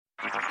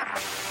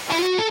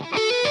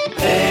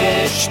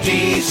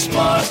HT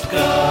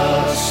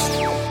Smartcast.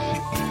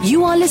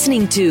 You are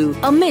listening to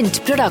a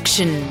Mint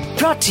production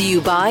brought to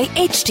you by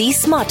HT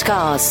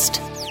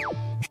Smartcast.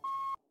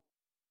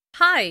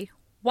 Hi,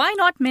 Why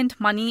Not Mint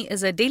Money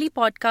is a daily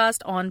podcast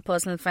on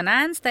personal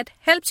finance that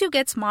helps you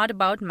get smart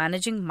about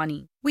managing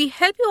money. We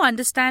help you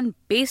understand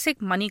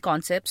basic money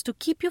concepts to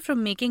keep you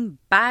from making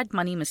bad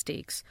money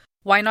mistakes.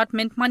 Why Not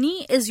Mint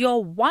Money is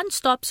your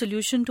one-stop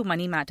solution to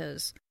money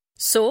matters.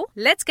 So,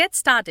 let's get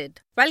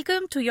started.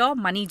 Welcome to your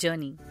money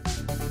journey.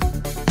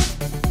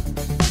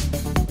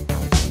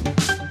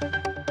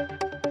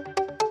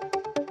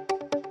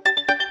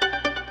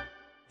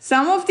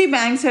 Some of the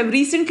banks have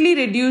recently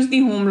reduced the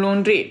home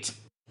loan rates.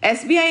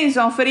 SBI is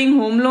offering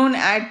home loan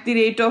at the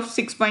rate of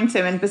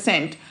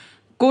 6.7%.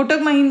 Kotak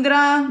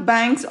Mahindra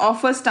Bank's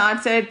offer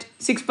starts at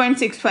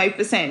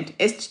 6.65%.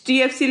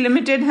 HDFC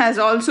Limited has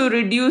also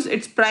reduced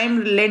its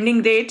prime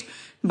lending rate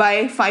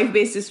by 5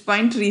 basis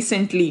points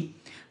recently.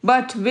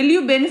 But will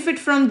you benefit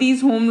from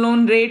these home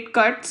loan rate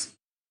cuts?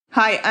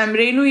 Hi, I'm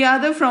Renu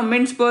Yadav from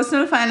Mint's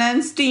personal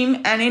finance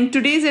team, and in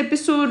today's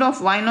episode of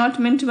Why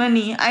Not Mint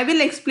Money, I will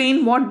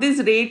explain what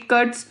these rate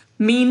cuts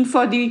mean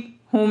for the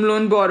home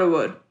loan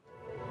borrower.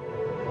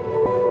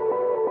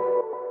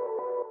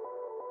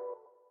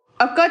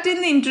 A cut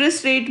in the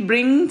interest rate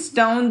brings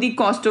down the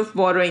cost of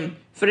borrowing.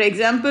 For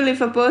example,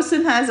 if a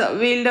person has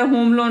availed a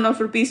home loan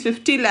of Rs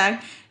 50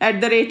 lakh at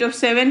the rate of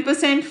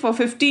 7% for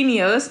 15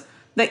 years,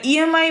 the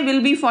EMI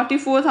will be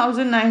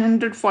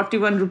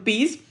 44,941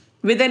 rupees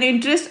with an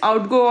interest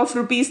outgo of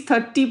Rs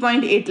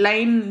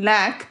 30.89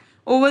 lakh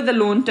over the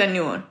loan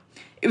tenure.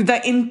 If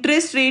the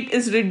interest rate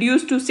is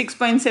reduced to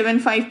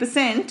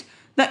 6.75%,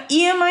 the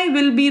EMI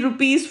will be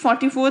Rs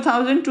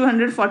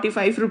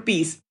 44,245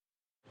 rupees.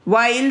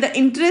 While the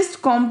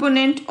interest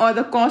component or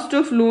the cost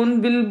of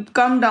loan will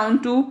come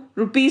down to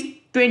Rs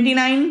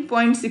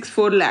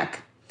 29.64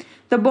 lakh.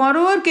 The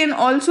borrower can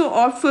also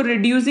opt for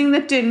reducing the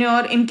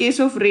tenure in case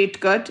of rate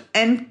cut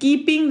and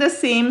keeping the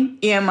same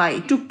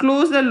EMI to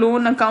close the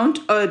loan account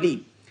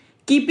early.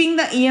 Keeping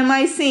the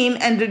EMI same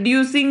and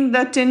reducing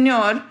the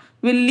tenure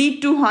will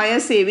lead to higher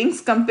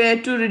savings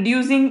compared to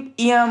reducing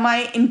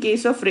EMI in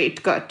case of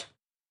rate cut.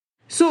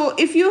 So,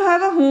 if you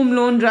have a home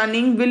loan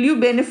running, will you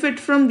benefit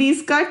from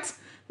these cuts?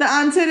 The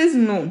answer is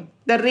no.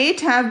 The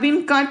rate have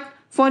been cut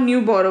for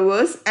new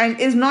borrowers and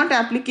is not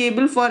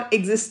applicable for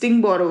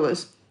existing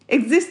borrowers.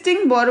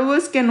 Existing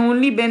borrowers can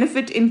only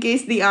benefit in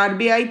case the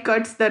RBI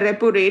cuts the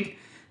repo rate,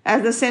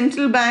 as the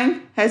central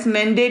bank has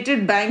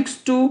mandated banks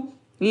to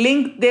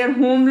link their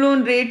home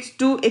loan rates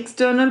to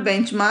external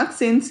benchmarks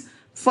since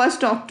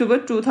 1st October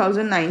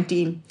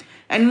 2019.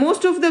 And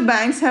most of the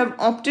banks have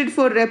opted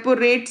for repo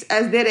rates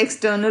as their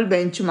external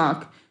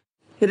benchmark.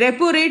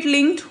 Repo rate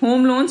linked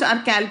home loans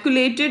are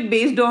calculated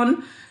based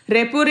on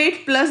repo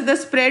rate plus the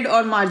spread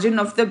or margin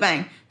of the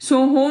bank.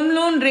 So home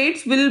loan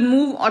rates will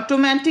move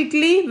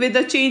automatically with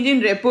a change in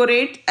repo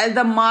rate as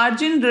the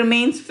margin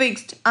remains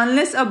fixed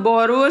unless a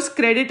borrower's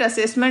credit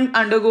assessment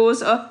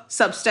undergoes a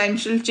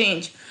substantial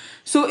change.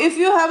 So if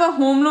you have a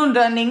home loan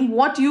running,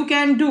 what you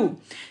can do?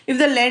 If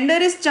the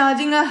lender is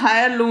charging a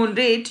higher loan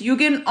rate, you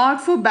can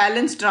opt for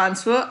balance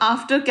transfer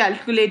after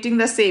calculating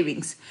the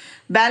savings.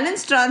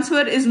 Balance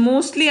transfer is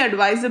mostly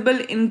advisable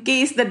in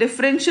case the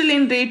differential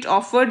in rate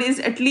offered is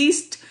at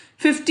least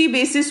 50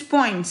 basis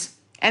points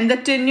and the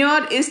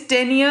tenure is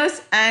 10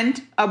 years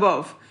and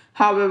above.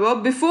 However,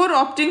 before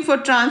opting for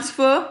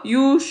transfer,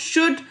 you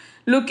should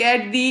look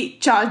at the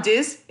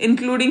charges,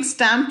 including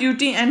stamp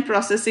duty and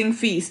processing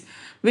fees,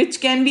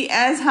 which can be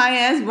as high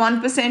as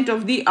 1%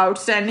 of the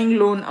outstanding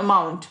loan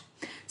amount.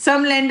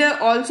 Some lenders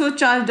also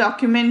charge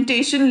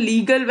documentation,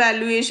 legal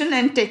valuation,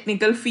 and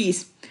technical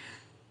fees.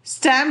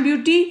 Stamp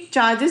duty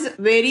charges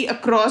vary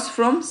across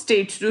from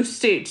state to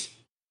state.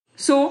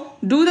 So,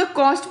 do the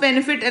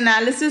cost-benefit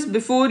analysis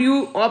before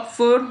you opt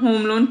for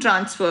home loan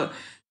transfer.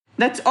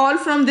 That's all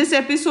from this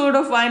episode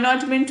of Why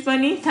Not Mint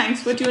Money.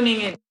 Thanks for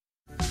tuning in.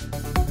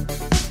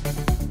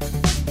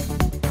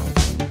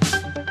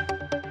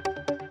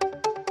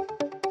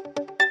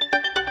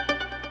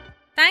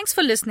 Thanks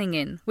for listening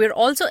in. We're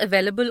also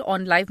available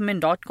on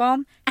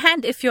livemint.com,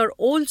 and if you're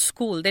old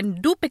school, then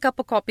do pick up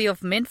a copy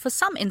of Mint for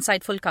some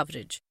insightful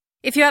coverage.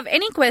 If you have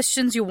any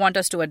questions you want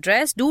us to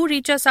address, do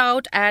reach us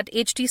out at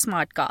HT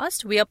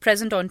Smartcast. We are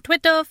present on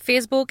Twitter,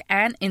 Facebook,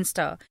 and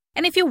Insta.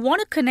 And if you want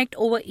to connect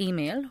over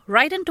email,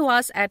 write into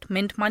us at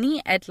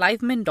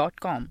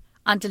mintmoney@livemint.com.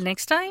 Until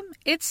next time,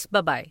 it's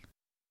bye-bye.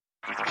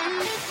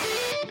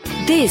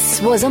 This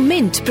was a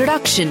Mint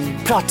production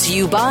brought to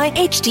you by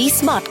HT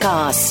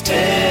Smartcast.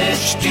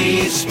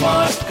 HT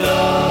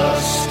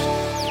Smartcast.